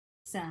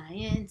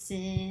Science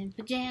in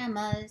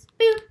pajamas.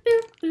 Boop,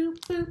 boop, boop,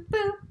 boop,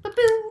 boop, boop,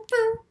 boop,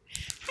 boop.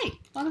 Hey,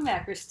 welcome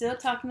back. We're still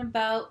talking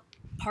about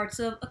parts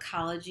of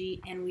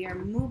ecology, and we are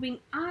moving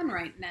on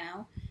right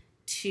now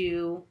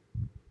to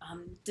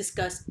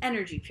discuss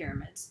energy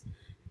pyramids.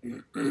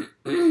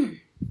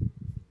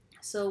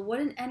 So, what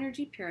an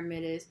energy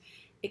pyramid is,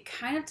 it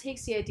kind of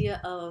takes the idea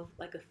of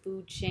like a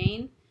food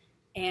chain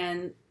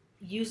and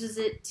uses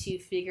it to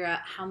figure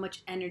out how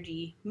much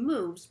energy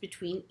moves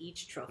between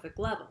each trophic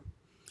level.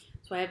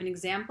 So I have an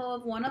example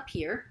of one up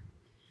here,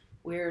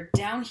 where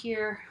down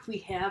here we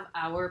have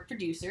our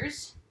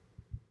producers.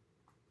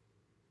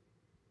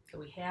 So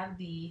we have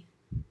the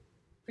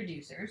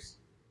producers.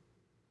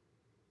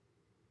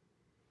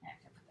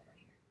 Actually, I'll put that right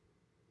here.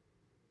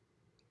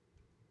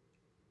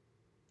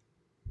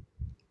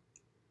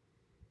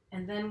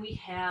 And then we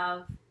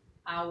have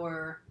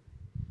our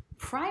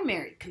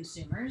primary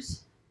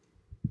consumers,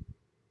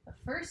 the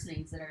first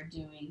things that are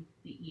doing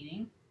the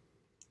eating,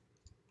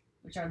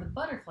 which are the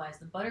butterflies.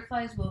 The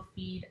butterflies will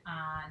feed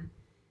on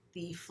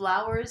the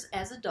flowers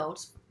as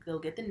adults. They'll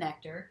get the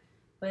nectar.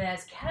 But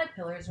as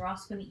caterpillars, they're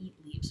also going to eat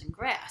leaves and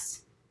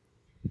grass.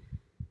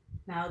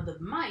 Now, the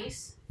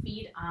mice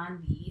feed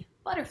on the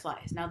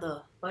butterflies. Now,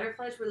 the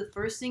butterflies were the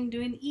first thing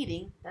doing the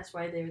eating. That's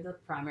why they're the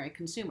primary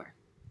consumer.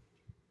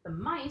 The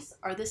mice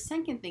are the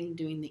second thing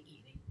doing the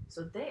eating.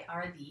 So they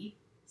are the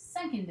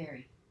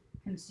secondary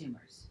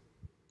consumers.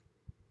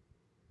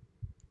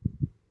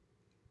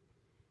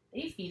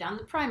 They feed on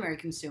the primary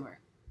consumer.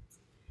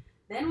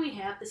 Then we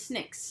have the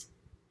snakes.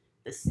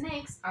 The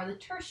snakes are the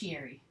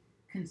tertiary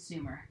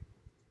consumer.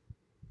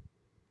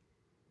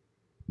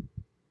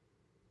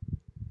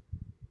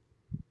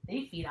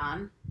 They feed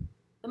on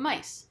the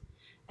mice.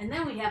 And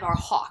then we have our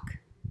hawk.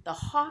 The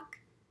hawk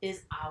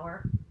is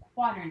our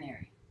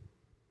quaternary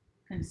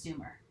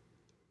consumer.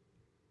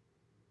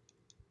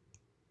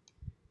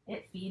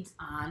 It feeds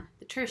on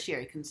the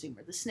tertiary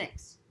consumer, the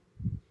snakes.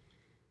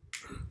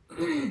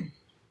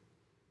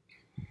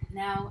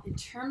 Now, in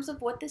terms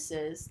of what this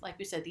is, like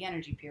we said, the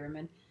energy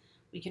pyramid,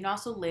 we can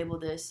also label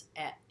this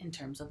in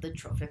terms of the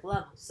trophic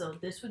level. So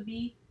this would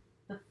be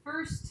the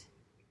first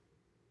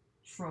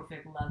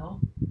trophic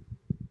level.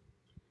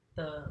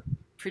 The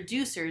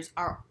producers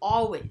are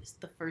always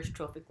the first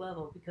trophic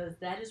level because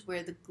that is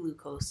where the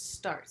glucose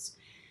starts.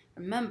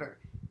 Remember,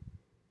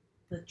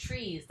 the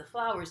trees, the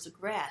flowers, the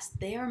grass,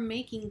 they are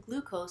making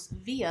glucose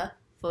via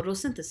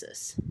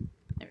photosynthesis.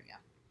 There we go.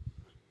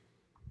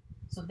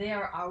 So they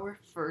are our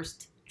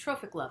first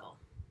trophic level.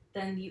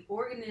 Then the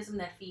organism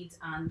that feeds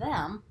on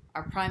them,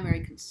 our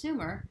primary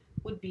consumer,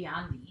 would be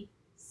on the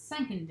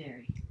second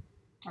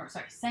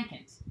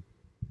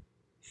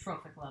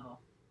trophic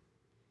level,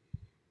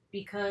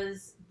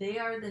 because they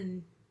are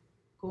the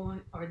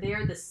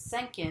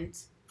second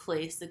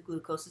place the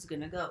glucose is going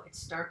to go. It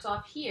starts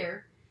off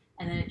here,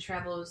 and then it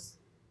travels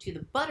to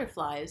the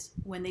butterflies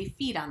when they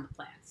feed on the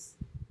plants.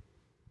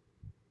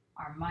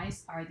 Our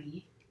mice are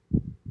the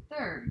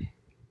third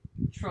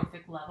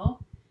trophic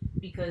level,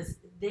 because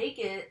they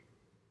get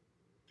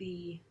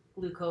the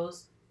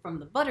glucose from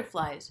the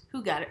butterflies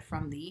who got it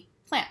from the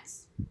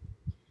plants.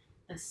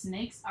 The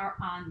snakes are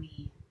on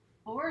the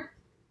fourth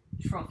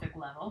trophic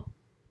level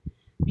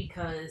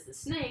because the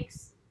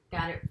snakes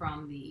got it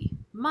from the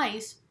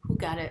mice who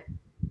got it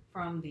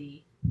from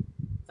the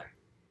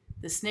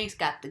snakes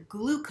got the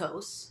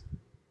glucose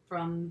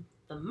from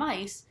the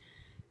mice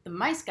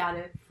got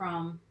it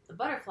from the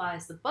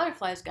butterflies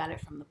got it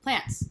from the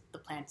plants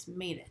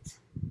made it.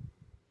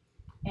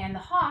 And the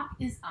hawk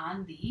is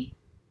on the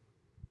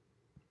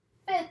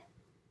fifth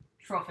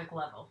trophic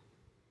level.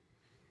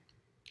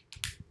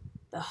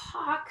 The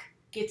hawk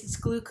gets its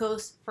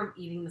glucose from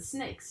eating the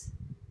snakes,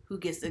 who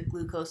gets their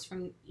glucose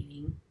from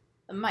eating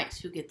the mice,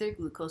 who get their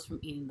glucose from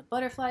eating the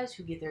butterflies,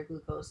 who get their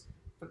glucose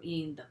from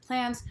eating the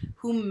plants,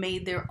 who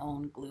made their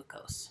own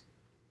glucose.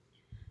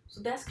 So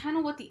that's kind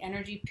of what the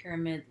energy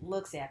pyramid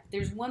looks at.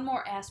 There's one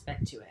more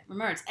aspect to it.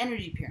 Remember, it's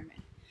energy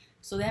pyramid.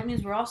 So that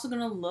means we're also going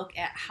to look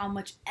at how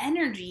much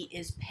energy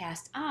is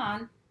passed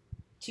on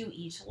to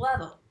each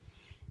level.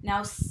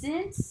 Now,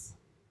 since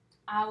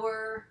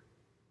our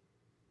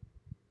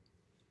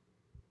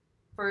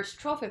first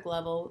trophic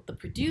level, the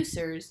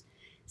producers,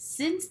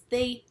 since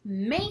they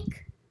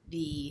make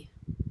the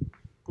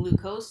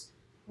glucose,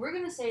 we're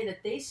going to say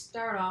that they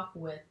start off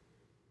with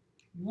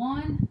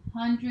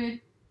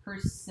 100%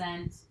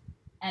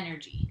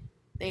 energy.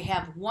 They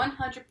have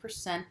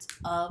 100%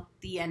 of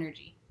the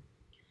energy.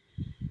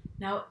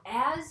 Now,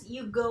 as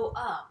you go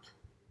up,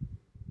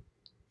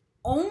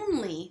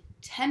 only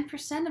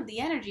 10% of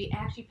the energy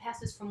actually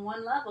passes from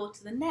one level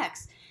to the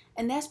next.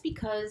 And that's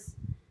because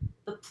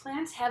the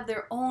plants have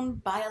their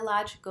own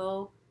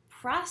biological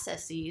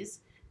processes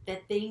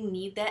that they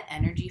need that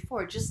energy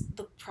for. Just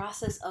the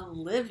process of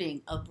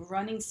living, of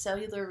running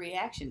cellular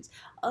reactions,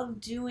 of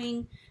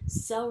doing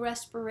cell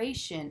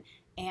respiration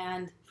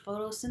and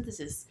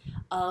photosynthesis,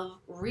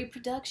 of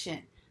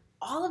reproduction.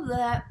 All of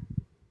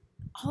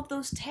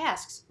those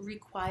tasks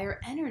require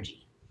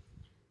energy.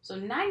 So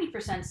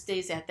 90%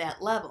 stays at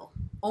that level.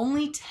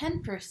 only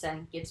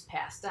 10% gets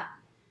passed on.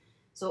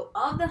 So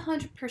of the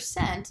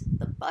 100%,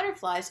 the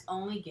butterflies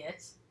only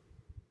get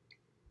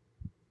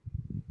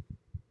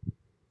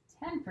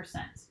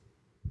 10%.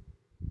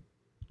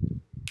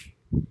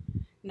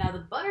 Now the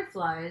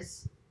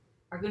butterflies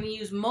are going to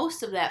use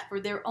most of that for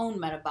their own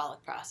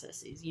metabolic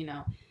processes,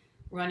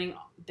 running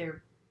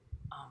their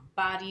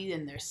body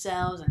and their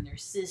cells and their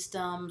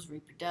systems,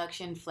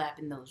 reproduction,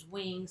 flapping those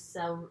wings,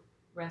 cell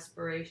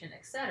respiration,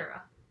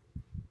 etc.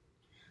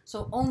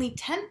 So only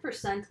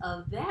 10%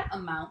 of that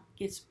amount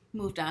gets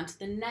moved on to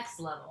the next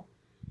level.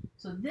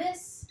 So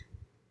this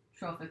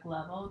trophic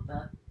level,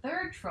 the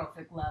third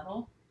trophic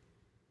level,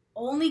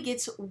 only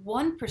gets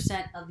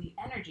 1% of the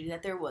energy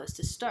that there was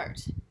to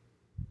start.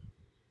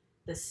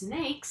 The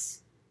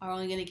snakes are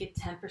only going to get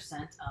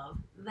 10% of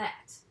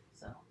that.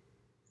 So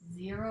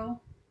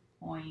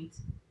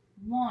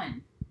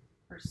 0.1%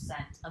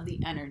 of the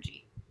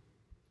energy.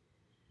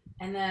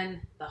 And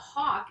then the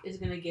hawk is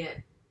going to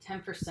get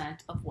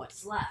 10% of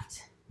what's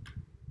left.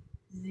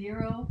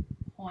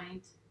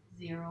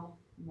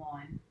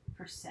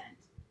 0.01%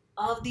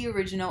 of the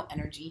original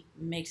energy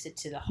makes it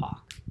to the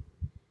hawk.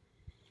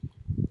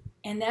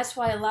 And that's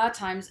why a lot of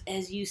times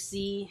as you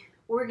see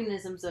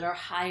organisms that are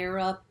higher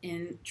up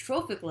in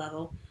trophic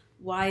level,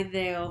 why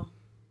they'll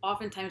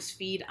oftentimes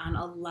feed on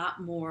a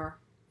lot more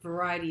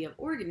variety of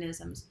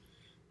organisms,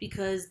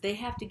 because they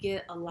have to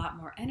get a lot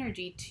more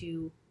energy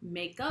to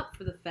make up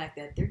for the fact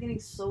that they're getting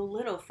so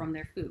little from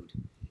their food.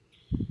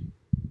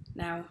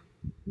 Now,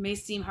 it may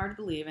seem hard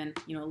to believe and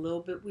a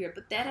little bit weird,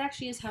 but that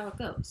actually is how it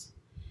goes.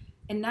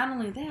 And not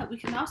only that, we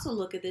can also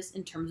look at this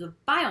in terms of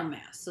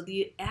biomass, so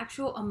the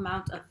actual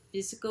amount of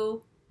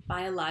physical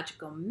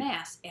biological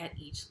mass at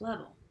each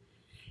level.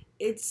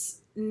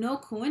 It's no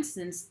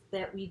coincidence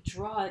that we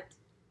draw it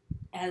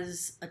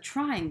as a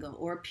triangle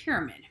or a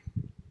pyramid,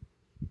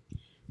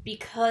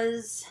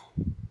 because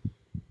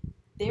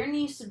there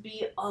needs to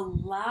be a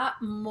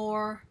lot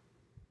more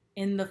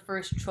in the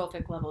first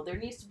trophic level. There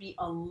needs to be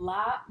a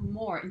lot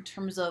more in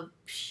terms of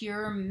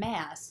pure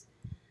mass.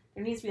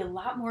 There needs to be a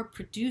lot more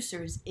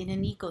producers in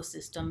an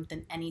ecosystem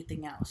than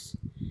anything else.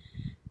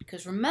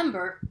 Because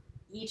remember,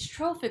 each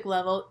trophic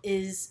level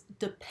is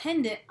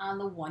dependent on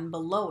the one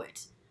below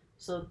it.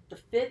 So the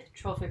fifth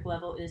trophic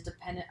level is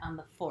dependent on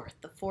the fourth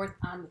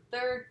on the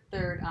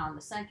third on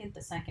the second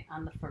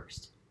on the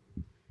first.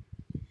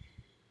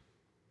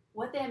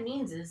 What that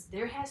means is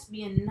there has to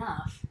be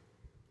enough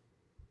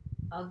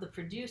of the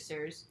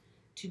producers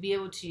to be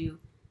able to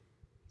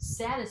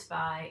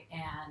satisfy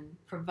and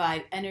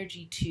provide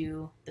energy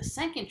to the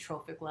second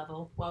trophic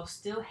level while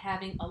still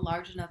having a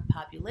large enough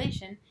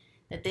population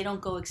that they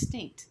don't go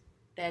extinct,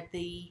 that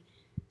they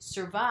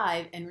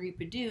survive and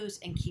reproduce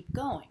and keep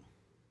going.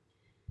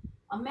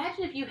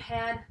 Imagine if you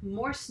had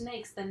more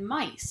snakes than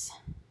mice.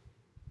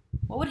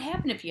 What would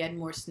happen if you had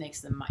more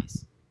snakes than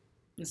mice?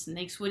 The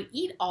snakes would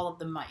eat all of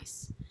the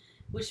mice,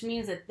 which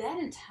means that that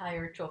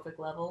entire trophic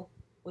level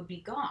would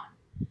be gone,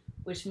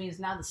 which means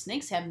now the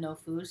snakes have no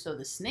food, so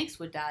the snakes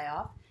would die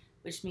off,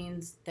 which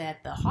means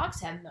that the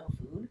hawks have no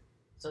food,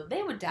 so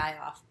they would die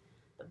off.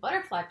 The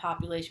butterfly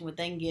population would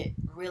then get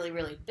really,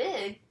 really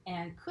big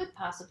and could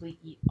possibly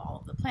eat all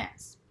of the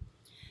plants.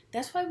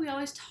 That's why we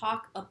always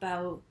talk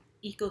about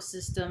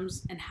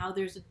ecosystems and how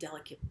there's a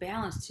delicate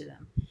balance to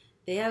them.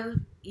 They have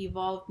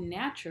evolved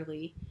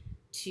naturally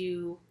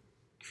to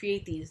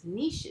create these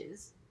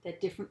niches that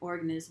different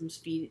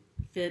organisms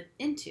fit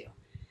into.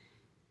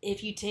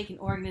 If you take an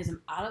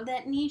organism out of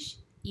that niche,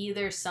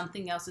 either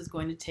something else is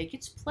going to take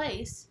its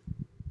place,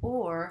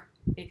 or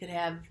it could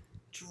have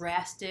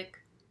drastic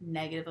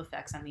negative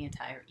effects on the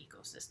entire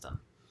ecosystem.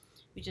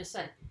 We just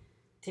said,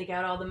 take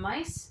out all the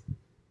mice,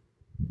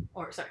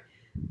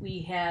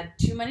 we had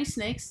too many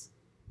snakes,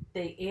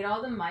 they ate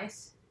all the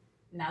mice,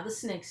 now the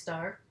snakes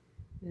starve,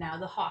 now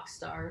the hawk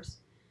starves.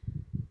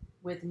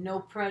 With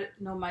no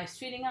mice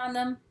feeding on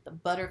them, the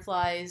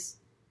butterflies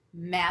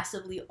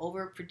massively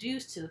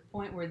overproduce to the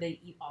point where they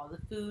eat all the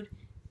food.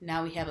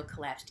 Now we have a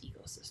collapsed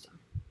ecosystem.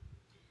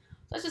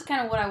 So that's just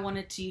kind of what I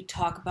wanted to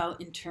talk about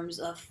in terms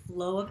of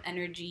flow of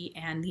energy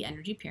and the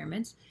energy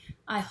pyramids.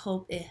 I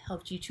hope it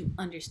helped you to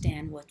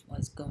understand what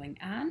was going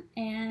on.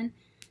 And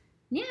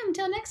yeah,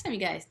 until next time, you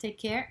guys, take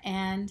care,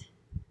 and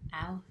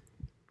I'll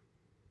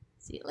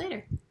see you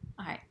later.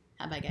 All right,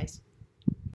 bye, guys.